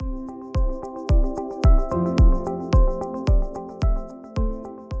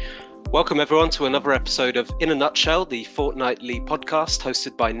Welcome everyone to another episode of In a Nutshell, the fortnightly podcast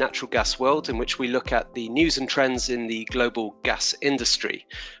hosted by Natural Gas World, in which we look at the news and trends in the global gas industry.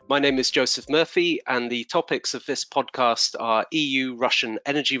 My name is Joseph Murphy, and the topics of this podcast are EU-Russian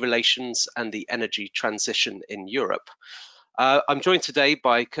energy relations and the energy transition in Europe. I'm joined today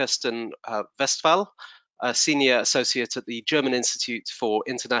by Kirsten Westphal, a senior associate at the German Institute for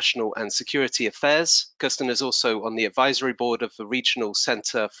International and Security Affairs. Kirsten is also on the advisory board of the Regional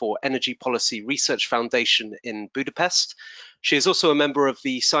Centre for Energy Policy Research Foundation in Budapest. She is also a member of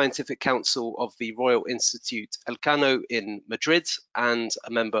the Scientific Council of the Royal Institute Elcano in Madrid and a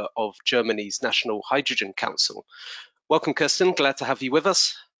member of Germany's National Hydrogen Council. Welcome, Kirsten. Glad to have you with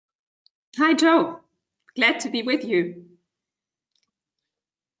us. Hi, Joe. Glad to be with you.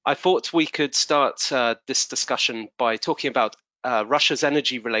 I thought we could start this discussion by talking about Russia's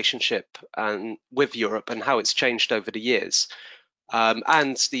energy relationship with Europe and how it's changed over the years,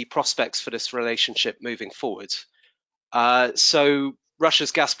 and the prospects for this relationship moving forward. So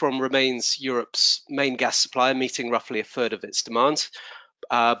Russia's Gazprom remains Europe's main gas supplier, meeting roughly a third of its demand.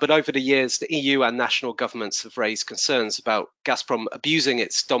 But over the years, the EU and national governments have raised concerns about Gazprom abusing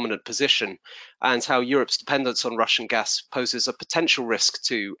its dominant position and how Europe's dependence on Russian gas poses a potential risk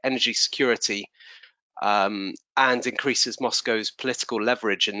to energy security and increases Moscow's political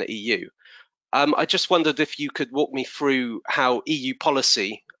leverage in the EU. I just wondered if you could walk me through how EU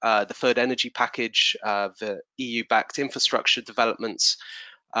policy, the third energy package, the EU-backed infrastructure developments,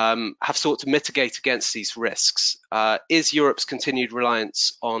 have sought to mitigate against these risks. Is Europe's continued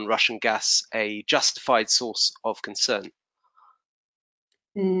reliance on Russian gas a justified source of concern?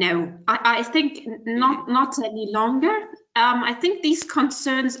 No, I think not any longer. I think these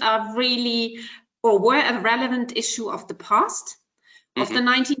concerns are really, or were a relevant issue of the past, of the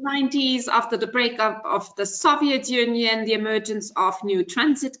 1990s, after the breakup of the Soviet Union, the emergence of new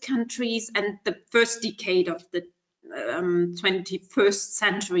transit countries, and the first decade of the 21st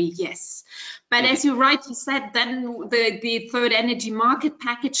century, yes. But as you rightly said, then the third energy market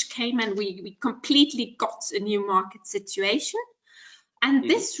package came and we completely got a new market situation. And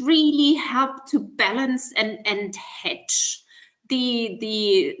this really helped to balance and hedge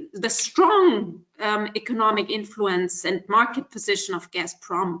the strong economic influence and market position of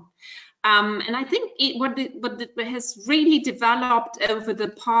Gazprom. And I think what has really developed over the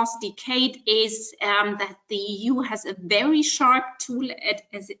past decade is that the EU has a very sharp tool at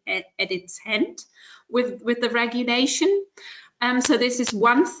its hand with the regulation. So this is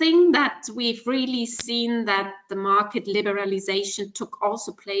one thing that we've really seen, that the market liberalization took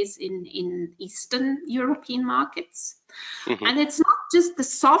also place in Eastern European markets. And it's not just the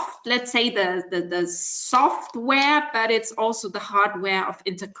soft, let's say the software, but it's also the hardware of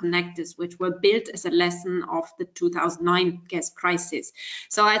interconnectors, which were built as a lesson of the 2009 gas crisis.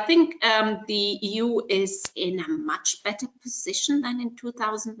 So I think the EU is in a much better position than in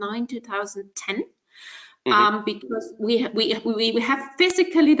 2009, 2010. Because we have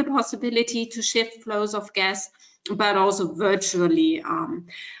physically the possibility to shift flows of gas, but also virtually. And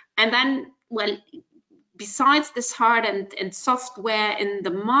then, well, besides this hard and software in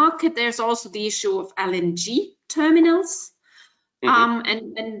the market, there's also the issue of LNG terminals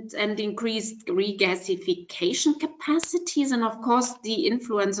and increased regasification capacities, and of course the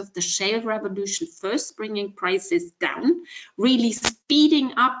influence of the shale revolution first, bringing prices down, really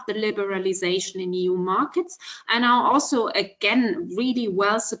speeding up the liberalization in EU markets, and now also again really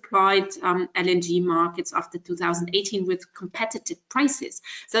well supplied LNG markets after 2018 with competitive prices.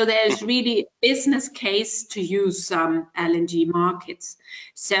 So there's really a business case to use LNG markets.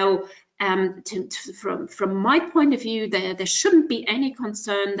 So from my point of view, there shouldn't be any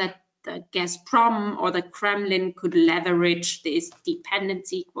concern that the Gazprom or the Kremlin could leverage this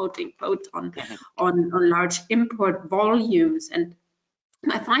dependency, quote unquote, on large import volumes. And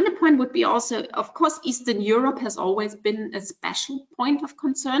my final point would be also, of course, Eastern Europe has always been a special point of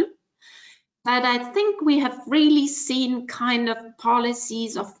concern. But I think we have really seen kind of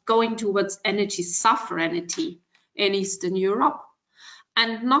policies of going towards energy sovereignty in Eastern Europe.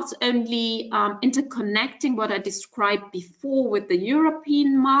 And not only interconnecting what I described before with the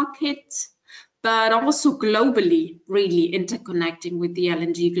European market, but also globally, really interconnecting with the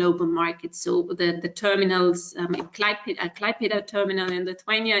LNG global market. So the terminals, Klaipėda terminal in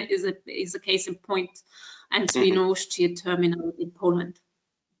Lithuania is a case in point, and Świnoujście terminal in Poland.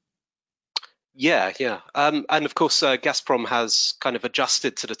 Yeah. And of course, Gazprom has kind of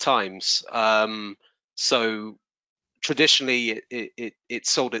adjusted to the times. So traditionally, it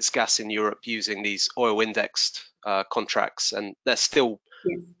sold its gas in Europe using these oil-indexed contracts, and there's still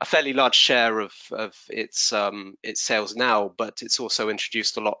a fairly large share of its sales now. But it's also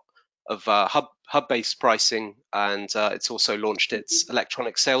introduced a lot hub-based pricing, and it's also launched its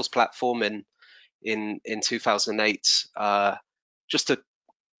electronic sales platform in 2008. Just to,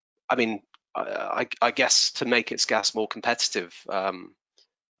 I mean, I guess to make its gas more competitive. Exactly.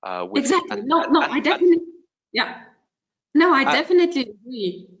 I definitely, yeah. No, I definitely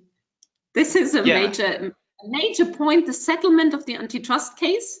agree. This is a major point, the settlement of the antitrust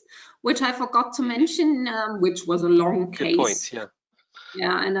case, which I forgot to mention, which was a long case. Good point, yeah.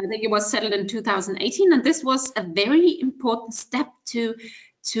 Yeah, and I think it was settled in 2018, and this was a very important step to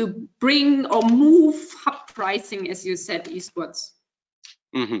bring or move hub pricing, as you said, eastwards.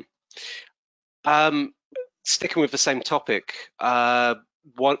 Sticking with the same topic,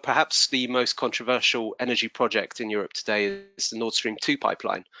 perhaps the most controversial energy project in Europe today is the Nord Stream 2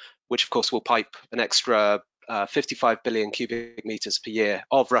 pipeline, which of course will pipe an extra 55 billion cubic meters per year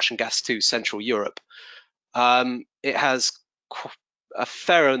of Russian gas to Central Europe. It has a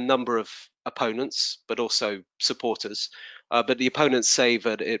fair number of opponents, but also supporters. But the opponents say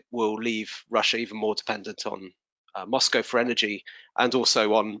that it will leave Russia even more dependent on Moscow for energy, and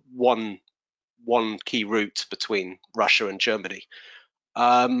also on one key route between Russia and Germany.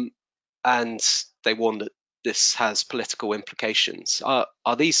 And they warn that this has political implications.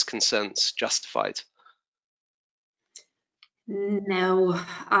 Are these concerns justified? No.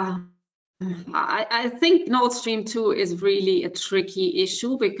 I think Nord Stream 2 is really a tricky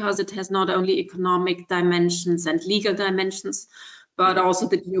issue because it has not only economic dimensions and legal dimensions, but also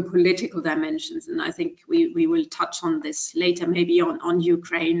the geopolitical dimensions. And I think we will touch on this later, maybe on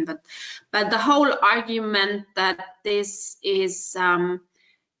Ukraine. But the whole argument that this is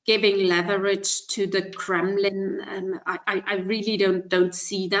giving leverage to the Kremlin, I really don't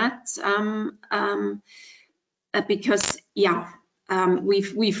see that because, yeah.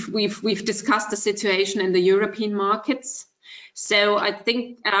 We've discussed the situation in the European markets, so I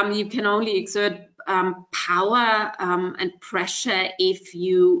think you can only exert power and pressure if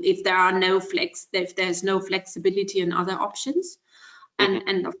there's no flexibility in other options,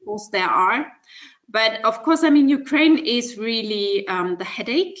 and of course there are. But of course, I mean, Ukraine is really the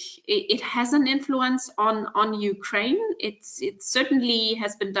headache. It has an influence on Ukraine. It certainly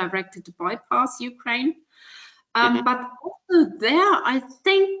has been directed to bypass Ukraine. But also there, I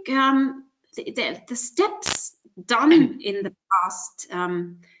think the steps done in the past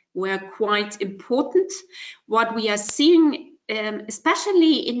were quite important. What we are seeing,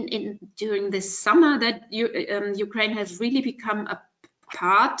 especially during this summer, that Ukraine has really become a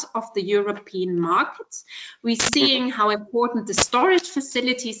part of the European markets. We're seeing how important the storage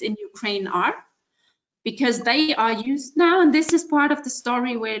facilities in Ukraine are, because they are used now, and this is part of the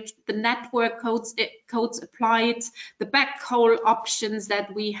story where the network codes applied, the backhaul options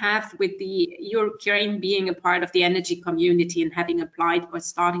that we have with the Ukraine being a part of the energy community and having applied or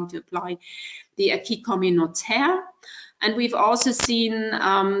starting to apply the acquis communautaire. And we've also seen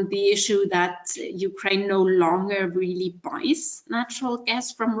the issue that Ukraine no longer really buys natural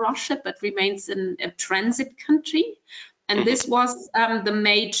gas from Russia, but remains a transit country. And this was the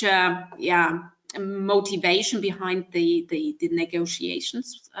major, motivation behind the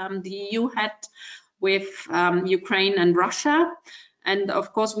negotiations the EU had with Ukraine and Russia. And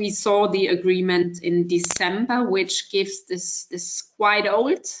of course, we saw the agreement in December, which gives this quite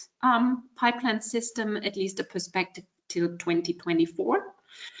old pipeline system at least a perspective till 2024.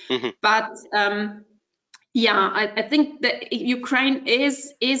 But I think that Ukraine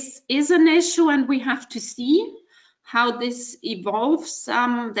is an issue, and we have to see how this evolves.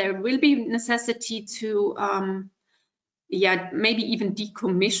 There will be necessity to maybe even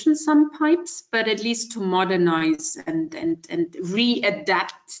decommission some pipes, but at least to modernize and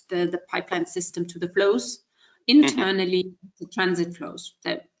readapt the pipeline system to the flows internally, the transit flows.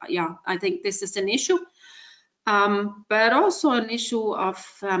 So I think this is an issue, but also an issue of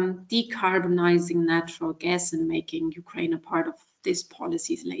decarbonizing natural gas and making Ukraine a part of these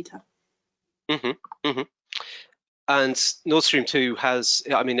policies later. And Nord Stream 2 has,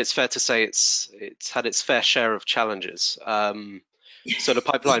 I mean, it's fair to say it's had its fair share of challenges. So the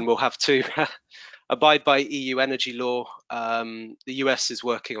pipeline will have to abide by EU energy law. The US is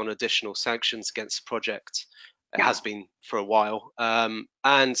working on additional sanctions against the project. It has been for a while.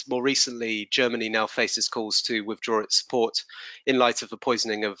 And more recently, Germany now faces calls to withdraw its support in light of the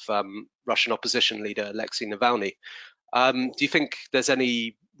poisoning of Russian opposition leader Alexei Navalny. Do you think there's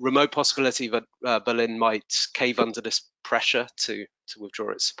any remote possibility that Berlin might cave under this pressure to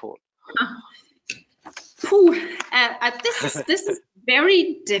withdraw its support? This is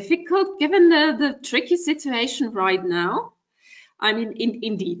very difficult given the tricky situation right now. I mean,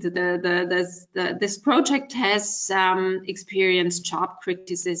 indeed, this project has experienced sharp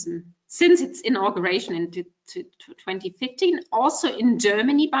criticism since its inauguration in 2015, also in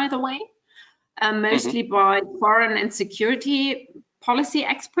Germany, by the way, mostly by foreign and security policy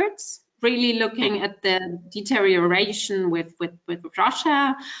experts, really looking at the deterioration with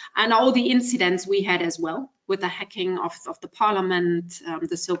Russia and all the incidents we had as well, with the hacking of the parliament,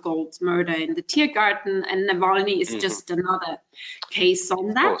 the so-called murder in the Tiergarten, and Navalny is just another case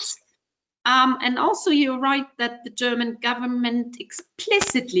on that. And also you're right that the German government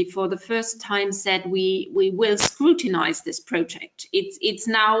explicitly for the first time said we will scrutinize this project. It's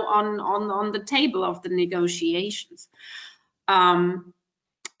now on the table of the negotiations.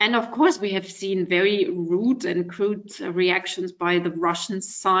 And of course, we have seen very rude and crude reactions by the Russian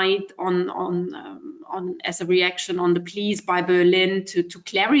side on as a reaction on the pleas by Berlin to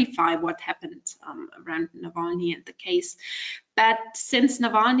clarify what happened around Navalny and the case. But since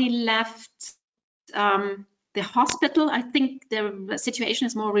Navalny left the hospital, I think the situation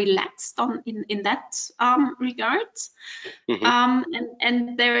is more relaxed in that regard.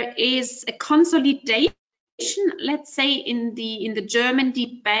 And there is a consolidation, let's say, in the German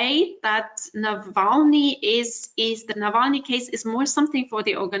debate that Navalny the Navalny case is more something for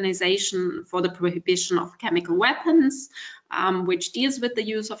the Organization for the Prohibition of Chemical Weapons, which deals with the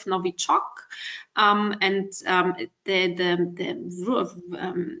use of Novichok, and the rule of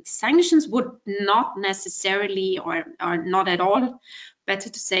sanctions would not necessarily or not at all, better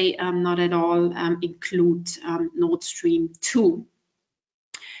to say, not at all include Nord Stream 2.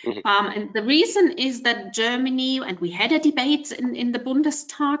 And the reason is that Germany, and we had a debate in the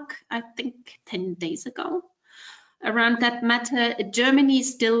Bundestag, I think 10 days ago, around that matter. Germany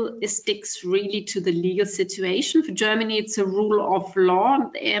still sticks really to the legal situation. For Germany, it's a rule of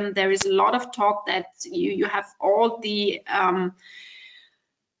law. And there is a lot of talk that you have all the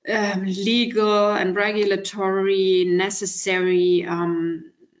legal and regulatory necessary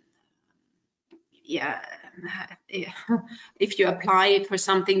if you apply it for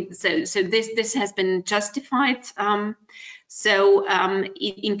something, so this has been justified. In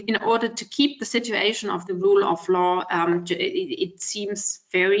order to keep the situation of the rule of law, it seems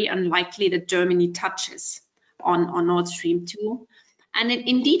very unlikely that Germany touches on Nord Stream 2, and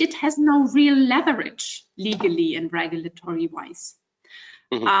indeed it has no real leverage legally and regulatory wise.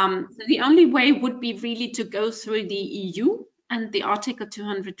 So the only way would be really to go through the EU and the Article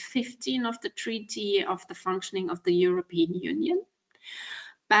 215 of the Treaty of the Functioning of the European Union.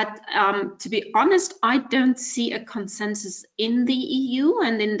 But to be honest, I don't see a consensus in the EU,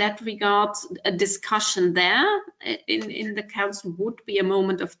 and in that regard, a discussion there in the Council would be a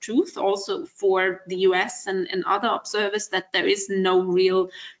moment of truth also for the US and other observers, that there is no real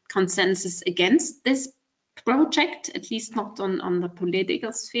consensus against this project, at least not on the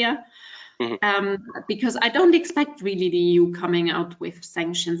political sphere. Because I don't expect really the EU coming out with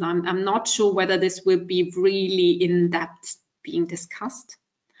sanctions. I'm not sure whether this will be really in depth being discussed.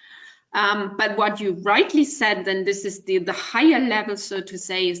 But what you rightly said, then this is the higher level, so to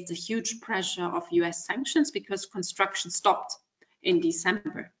say, is the huge pressure of US sanctions, because construction stopped in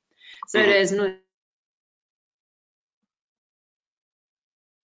December. So there's no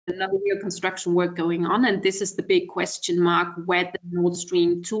real construction work going on, and this is the big question mark whether Nord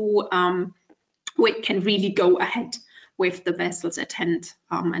Stream 2 can really go ahead with the vessels at hand,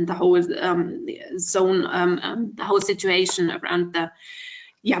 and the whole zone, the whole situation around the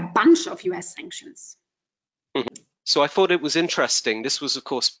bunch of US sanctions. So I thought it was interesting. This was, of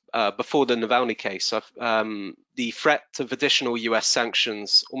course, before the Navalny case. The threat of additional US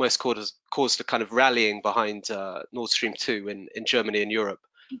sanctions almost caused a kind of rallying behind Nord Stream 2 in Germany and Europe.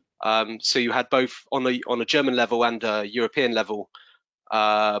 So you had both on a German level and a European level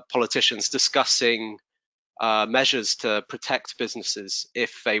politicians discussing measures to protect businesses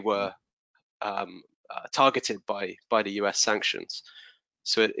if they were targeted by the US sanctions.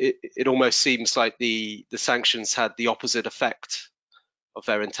 So it almost seems like the sanctions had the opposite effect of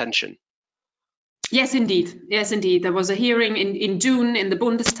their intention. Yes, indeed. Yes, indeed. There was a hearing in June in the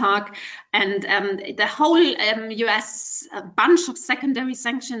Bundestag, and the whole US bunch of secondary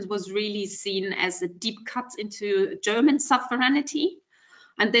sanctions was really seen as a deep cut into German sovereignty.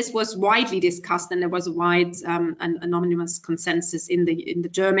 And this was widely discussed, and there was a wide and anonymous consensus in the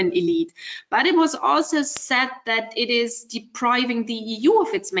German elite. But it was also said that it is depriving the EU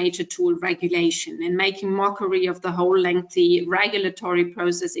of its major tool, regulation, and making mockery of the whole lengthy regulatory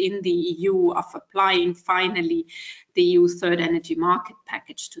process in the EU of applying finally the EU third energy market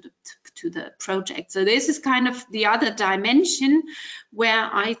package to the project. So this is kind of the other dimension where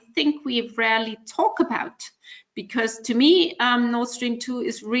I think we rarely talk about, because to me, Nord Stream 2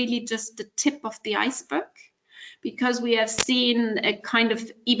 is really just the tip of the iceberg, because we have seen a kind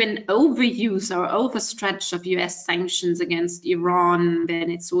of even overuse or overstretch of US sanctions against Iran,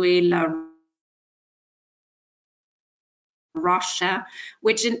 Venezuela, Russia,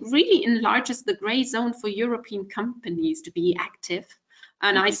 which really enlarges the gray zone for European companies to be active.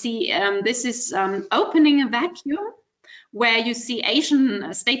 And I see this is opening a vacuum where you see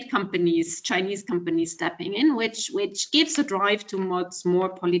Asian state companies, Chinese companies stepping in, which gives a drive towards more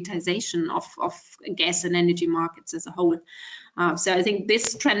politicization of gas and energy markets as a whole. So I think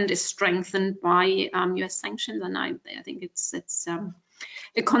this trend is strengthened by US sanctions, and I think it's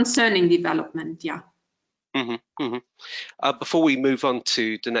a concerning development. Yeah. Before we move on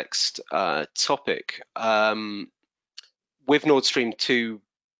to the next topic, with Nord Stream 2,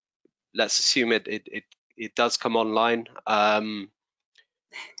 let's assume it does come online.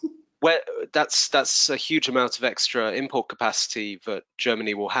 Where that's a huge amount of extra import capacity that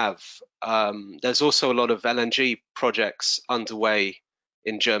Germany will have. There's also a lot of LNG projects underway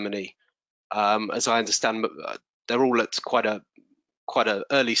in Germany. As I understand, they're all at quite a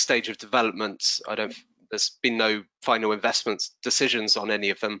early stage of development. There's been no final investment decisions on any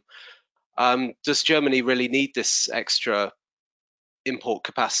of them. Does Germany really need this extra import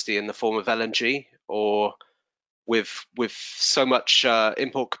capacity in the form of LNG, or with so much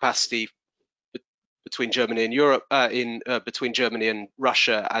import capacity between Germany and Europe, between Germany and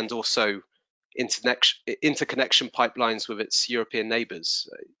Russia, and also interconnection pipelines with its European neighbours,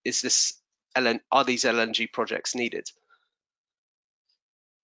 are these LNG projects needed?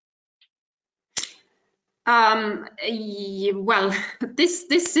 Well,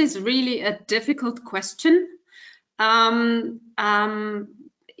 this is really a difficult question,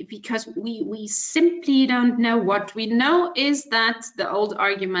 because we simply don't know. What we know is that the old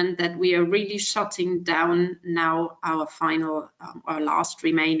argument that we are really shutting down now our last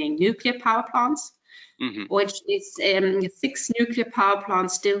remaining nuclear power plants, which is 6 nuclear power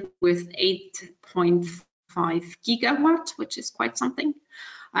plants still with 8.5 gigawatt, which is quite something.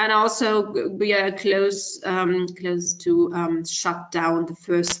 And also we are close to shut down the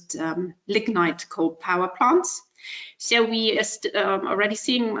first lignite coal power plants. So we are already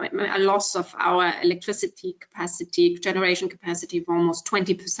seeing a loss of our electricity capacity, generation capacity of almost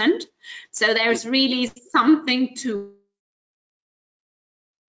 20%. So there's really something to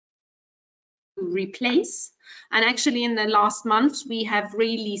replace. And actually in the last months, we have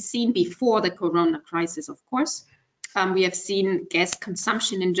really seen, before the Corona crisis, of course, we have seen gas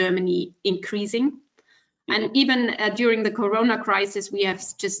consumption in Germany increasing. And even during the Corona crisis, we have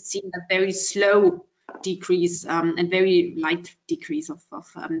just seen a very slow decrease and very light decrease of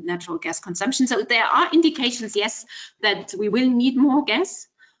natural gas consumption. So there are indications, yes, that we will need more gas.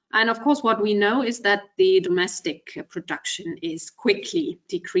 And of course, what we know is that the domestic production is quickly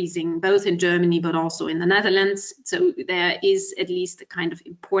decreasing, both in Germany, but also in the Netherlands. So there is at least a kind of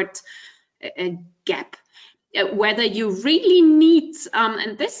import gap. Whether you really need,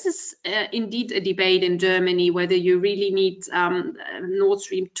 and this is indeed a debate in Germany, whether you really need Nord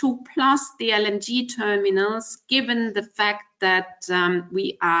Stream 2 plus the LNG terminals, given the fact that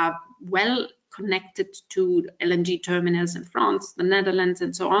we are well connected to LNG terminals in France, the Netherlands,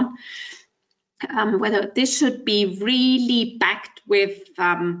 and so on. Whether this should be really backed with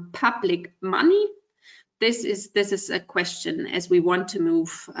public money, this is a question as we want to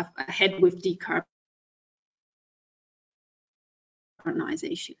move ahead with decarbonization.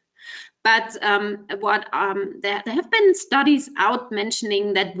 But there have been studies out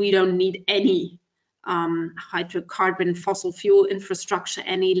mentioning that we don't need any hydrocarbon fossil fuel infrastructure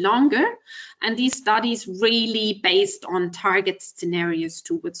any longer, and these studies really based on target scenarios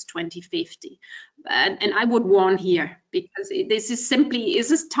towards 2050. And I would warn here, because this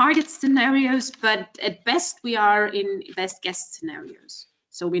is target scenarios, but at best we are in best guess scenarios,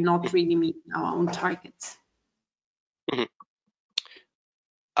 so we're not really meeting our own targets.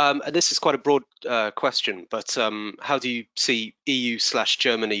 And this is quite a broad question, but how do you see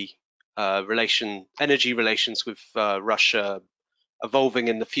EU/Germany energy relations with Russia evolving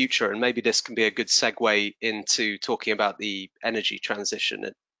in the future? And maybe this can be a good segue into talking about the energy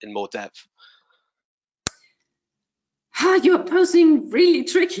transition in more depth. You're posing really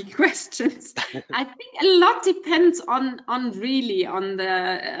tricky questions. I think a lot depends on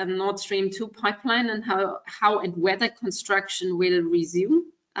the Nord Stream 2 pipeline and how and whether construction will resume.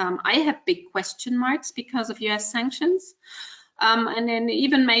 I have big question marks because of US sanctions. And then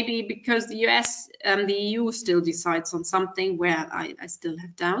even maybe because the US and the EU still decides on something where I still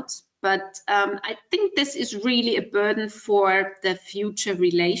have doubts. But I think this is really a burden for the future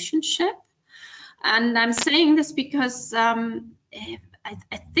relationship. And I'm saying this because I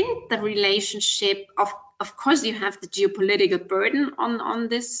think the relationship of course, you have the geopolitical burden on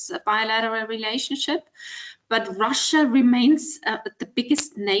this bilateral relationship, but Russia remains the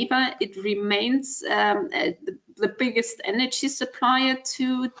biggest neighbor. It remains the biggest energy supplier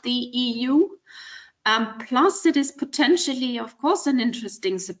to the EU. Plus, it is potentially, of course, an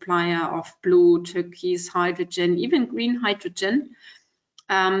interesting supplier of blue, turquoise hydrogen, even green hydrogen,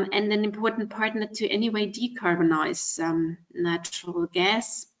 and an important partner to anyway decarbonize natural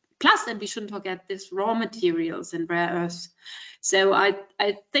gas. Plus, and we shouldn't forget this raw materials and rare earths. So I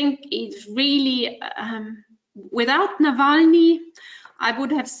think it's really, without Navalny, I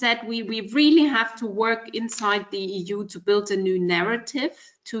would have said we really have to work inside the EU to build a new narrative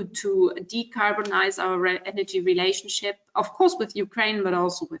to decarbonize our energy relationship, of course with Ukraine, but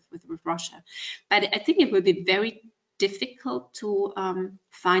also with Russia. But I think it will be very difficult to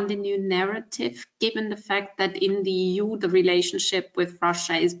find a new narrative, given the fact that in the EU, the relationship with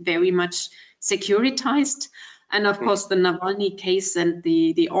Russia is very much securitized. And of course, the Navalny case and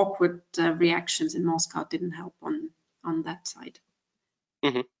the awkward reactions in Moscow didn't help on that side.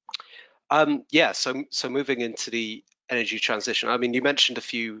 Mm-hmm. Yeah, so moving into the energy transition, I mean, you mentioned a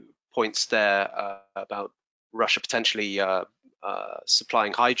few points there about Russia potentially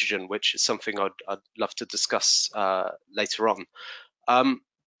supplying hydrogen, which is something I'd love to discuss later on.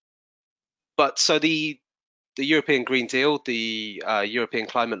 But so the European Green Deal, the European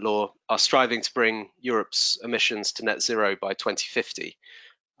Climate Law are striving to bring Europe's emissions to net zero by 2050.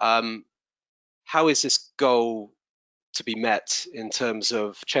 How is this goal to be met in terms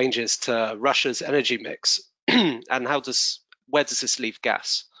of changes to Russia's energy mix, and where does this leave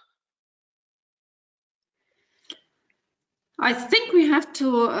gas? I think we have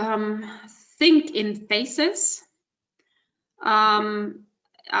to think in phases.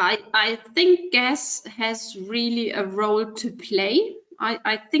 I think gas has really a role to play.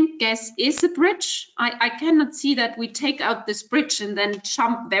 I think gas is a bridge. I cannot see that we take out this bridge and then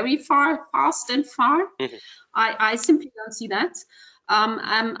jump very fast and far. Mm-hmm. I simply don't see that.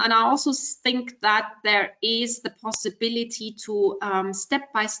 And I also think that there is the possibility to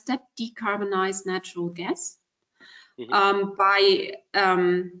step by step decarbonize natural gas. Mm-hmm. By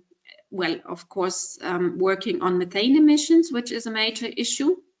well, of course, working on methane emissions, which is a major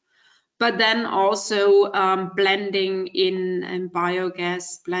issue, but then also blending in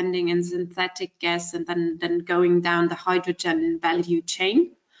biogas, blending in synthetic gas, and then going down the hydrogen value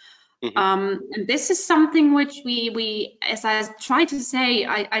chain. Mm-hmm. And this is something which we, as I try to say,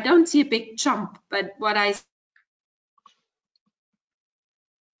 I don't see a big jump, but what I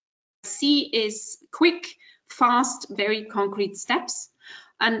see is quick, fast, very concrete steps.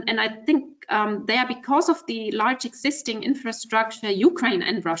 And I think there, because of the large existing infrastructure, Ukraine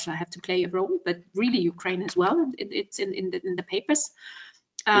and Russia have to play a role, but really Ukraine as well. It's in the papers.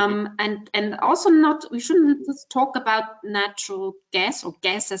 Mm-hmm. And also we shouldn't just talk about natural gas or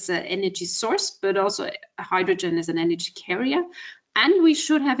gas as an energy source, but also hydrogen as an energy carrier. And we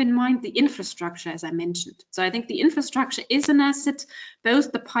should have in mind the infrastructure, as I mentioned. So I think the infrastructure is an asset,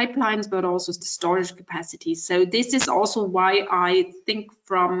 both the pipelines, but also the storage capacity. So this is also why I think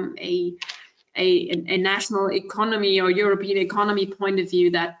from a national economy or European economy point of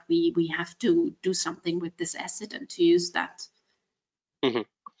view that we have to do something with this asset and to use that. Mm-hmm.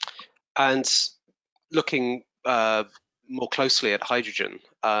 And looking more closely at hydrogen,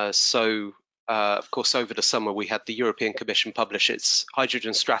 of course, over the summer, we had the European Commission publish its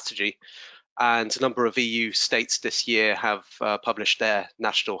hydrogen strategy, and a number of EU states this year have published their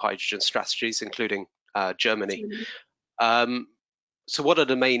national hydrogen strategies, including Germany. So what are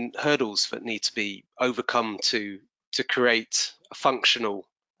the main hurdles that need to be overcome to create a functional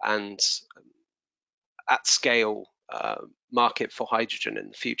and at scale market for hydrogen in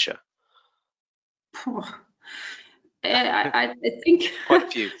the future? I think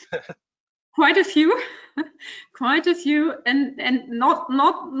quite a few. Quite a few, and not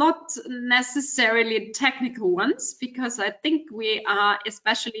necessarily technical ones, because I think we are,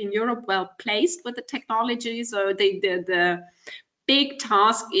 especially in Europe, well placed with the technology. So the big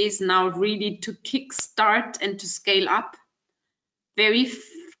task is now really to kickstart and to scale up very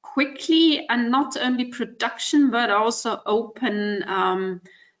quickly, and not only production but also open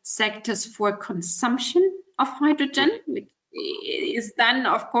sectors for consumption of hydrogen. Is then,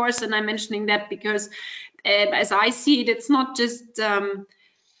 of course, and I'm mentioning that because as I see it, it's not just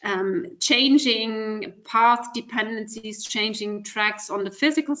changing path dependencies, changing tracks on the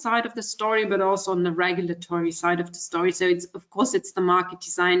physical side of the story, but also on the regulatory side of the story. So it's, of course, it's the market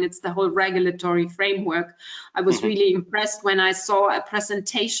design, it's the whole regulatory framework. I was really impressed when I saw a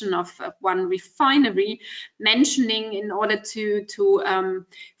presentation of one refinery mentioning, in order to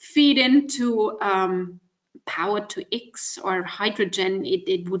feed into power to X or hydrogen,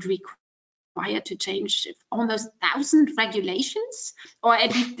 it would require to change almost 1,000 regulations, or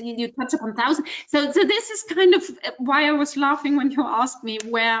at least you touch upon 1,000. So this is kind of why I was laughing when you asked me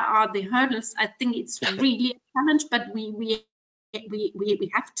where are the hurdles. I think it's really a challenge, but we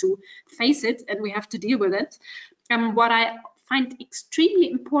have to face it and we have to deal with it. What I find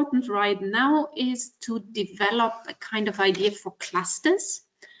extremely important right now is to develop a kind of idea for clusters,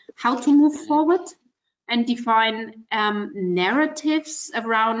 how to move forward, and define narratives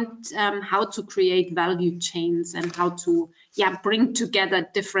around how to create value chains and how to bring together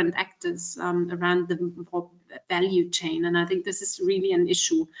different actors around the value chain. And I think this is really an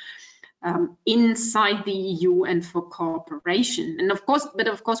issue inside the EU and for cooperation. And of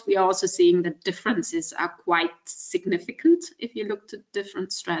course, we are also seeing that differences are quite significant if you look to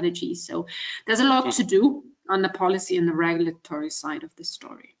different strategies. So there's a lot to do on the policy and the regulatory side of the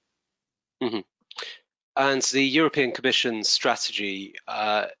story. And the European Commission strategy,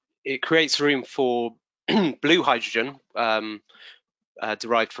 it creates room for blue hydrogen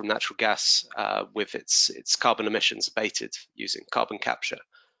derived from natural gas with its carbon emissions abated using carbon capture.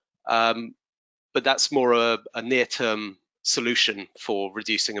 But that's more a near-term solution for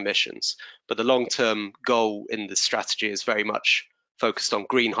reducing emissions. But the long-term goal in the strategy is very much focused on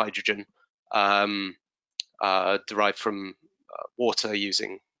green hydrogen derived from water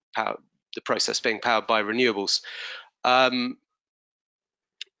using power, the process being powered by renewables.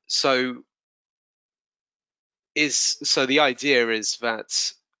 So the idea is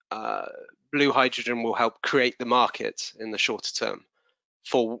that blue hydrogen will help create the market in the shorter term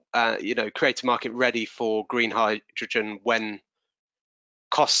for create a market ready for green hydrogen when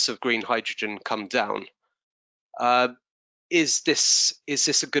costs of green hydrogen come down. Is this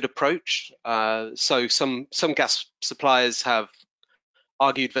a good approach? So some gas suppliers have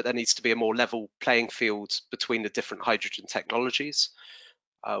argued that there needs to be a more level playing field between the different hydrogen technologies.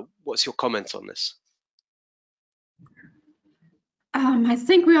 What's your comment on this? I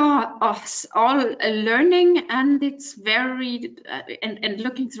think we are all learning, and it's very and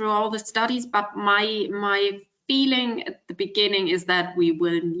looking through all the studies. But my feeling at the beginning is that we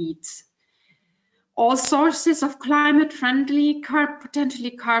will need all sources of climate-friendly,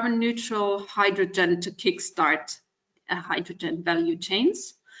 potentially carbon-neutral hydrogen to kickstart hydrogen value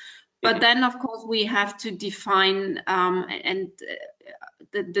chains. But then, of course, we have to define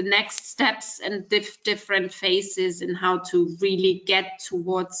the next steps and different phases in how to really get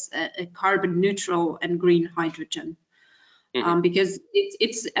towards a carbon neutral and green hydrogen. Because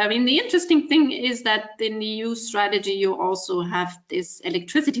I mean, the interesting thing is that in the EU strategy, you also have this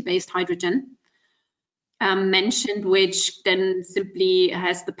electricity-based hydrogen mentioned, which then simply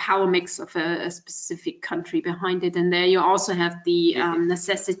has the power mix of a specific country behind it. And there you also have the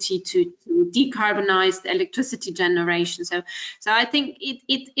necessity to decarbonize the electricity generation. So I think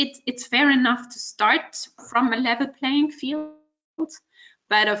it's fair enough to start from a level playing field.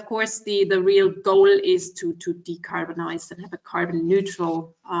 But of course, the real goal is to decarbonize and have a carbon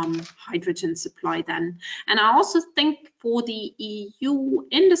neutral hydrogen supply then. And I also think for the EU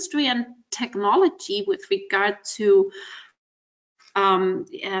industry and technology with regard to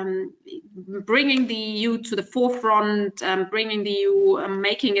bringing the EU to the forefront, bringing the EU,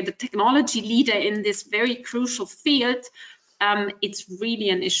 making it a technology leader in this very crucial field, it's really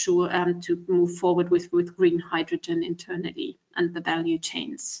an issue to move forward with green hydrogen internally and the value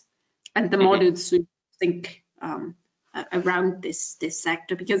chains and the models to think around this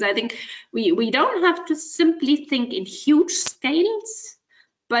sector, because I think we don't have to simply think in huge scales,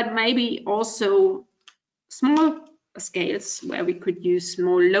 but maybe also small scales where we could use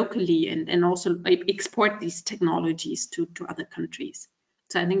more locally and also export these technologies to other countries.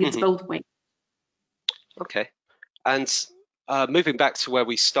 So I think it's both ways. Okay. And moving back to where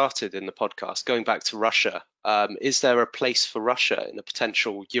we started in the podcast, going back to Russia, is there a place for Russia in a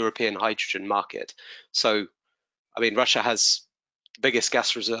potential European hydrogen market? So, I mean, Russia has the biggest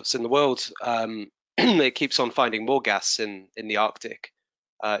gas reserves in the world. It keeps on finding more gas in the Arctic.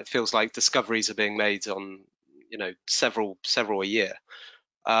 It feels like discoveries are being made on, several a year.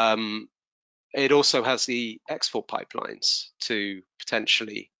 It also has the export pipelines to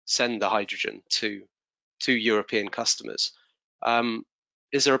potentially send the hydrogen to European customers.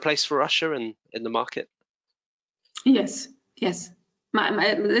 Is there a place for Russia in the market? Yes.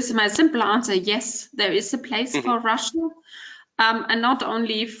 This is my simple answer. Yes, there is a place for Russia. And not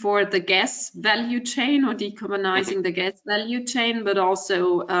only for the gas value chain or decarbonizing the gas value chain, but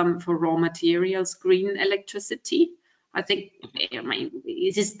also for raw materials, green electricity. I think,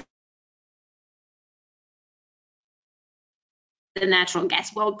 it is the Natural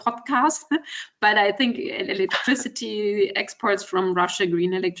Gas World podcast, but I think electricity exports from Russia,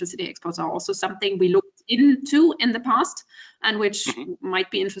 green electricity exports, are also something we looked into in the past and which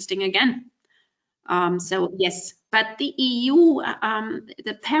might be interesting again. So yes, but the EU,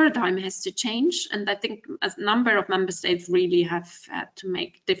 the paradigm has to change, and I think a number of member states really have to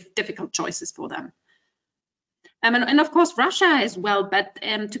make difficult choices for them. And of course Russia as well, but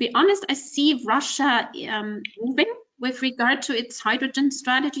to be honest, I see Russia moving with regard to its hydrogen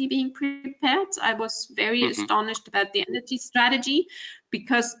strategy being prepared. I was very astonished about the energy strategy,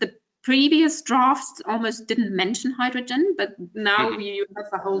 because the previous drafts almost didn't mention hydrogen, but now we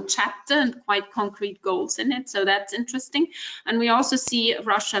have a whole chapter and quite concrete goals in it, so that's interesting. And we also see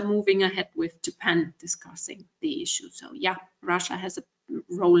Russia moving ahead with Japan discussing the issue. So yeah, Russia has a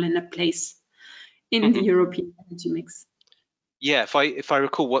role and a place in the European energy mix. Yeah, if I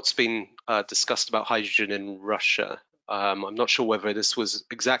recall what's been discussed about hydrogen in Russia, I'm not sure whether this was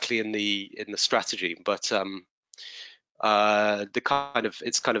exactly in the strategy, but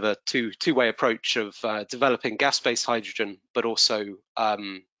it's kind of a two-way approach of developing gas-based hydrogen, but also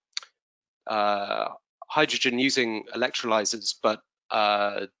hydrogen using electrolyzers, but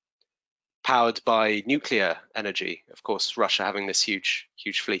powered by nuclear energy. Of course, Russia having this huge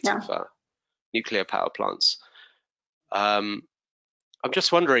fleet of nuclear power plants. I'm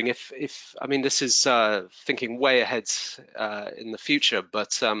just wondering if I mean, this is thinking way ahead in the future,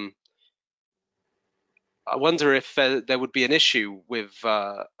 but I wonder if there would be an issue with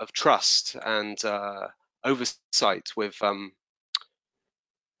of trust and oversight with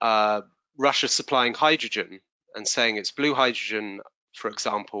Russia supplying hydrogen and saying it's blue hydrogen, for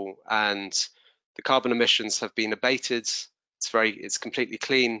example, and the carbon emissions have been abated. It's completely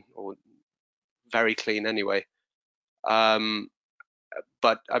clean, or very clean anyway.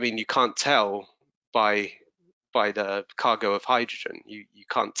 But I mean, you can't tell by the cargo of hydrogen. You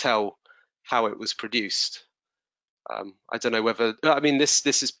can't tell how it was produced. I don't know whether, I mean, this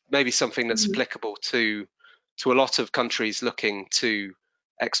is maybe something that's applicable to a lot of countries looking to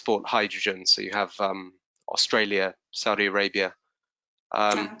export hydrogen. So you have Australia, Saudi Arabia.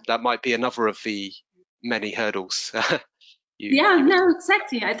 That might be another of the many hurdles. No,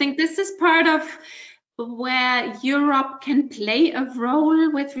 exactly. I think this is part of where Europe can play a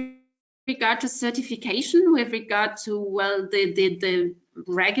role with regard to certification, with regard to, well, the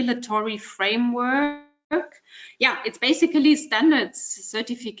regulatory framework. Yeah, it's basically standards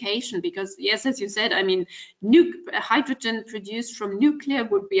certification, because yes, as you said, I mean, hydrogen produced from nuclear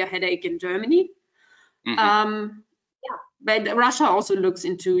would be a headache in Germany. But Russia also looks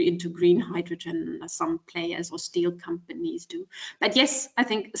into green hydrogen, some players or steel companies do. But yes, I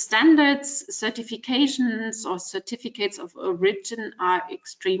think standards, certifications or certificates of origin are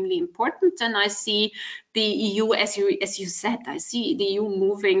extremely important. And I see the EU, as you said, I see the EU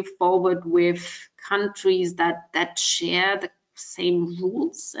moving forward with countries that share the same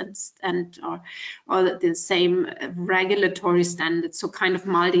rules or the same regulatory standards, so kind of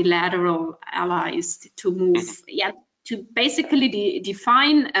multilateral allies to move, to basically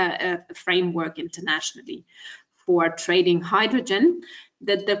define a framework internationally for trading hydrogen.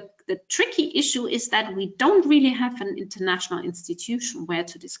 The tricky issue is that we don't really have an international institution where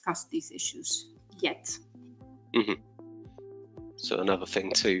to discuss these issues yet. So another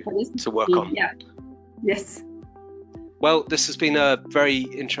thing to work on. Yeah. Yes. Well, this has been a very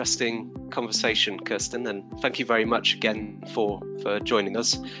interesting conversation, Kirsten, and thank you very much again for joining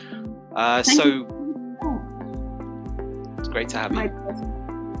us. It's great to have you. My pleasure.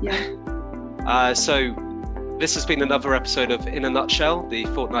 Yeah. So this has been another episode of In a Nutshell, the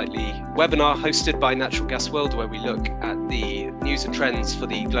fortnightly webinar hosted by Natural Gas World, where we look at the news and trends for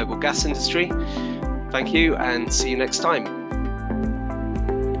the global gas industry. Thank you, and see you next time.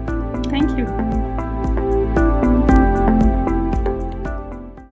 Thank you.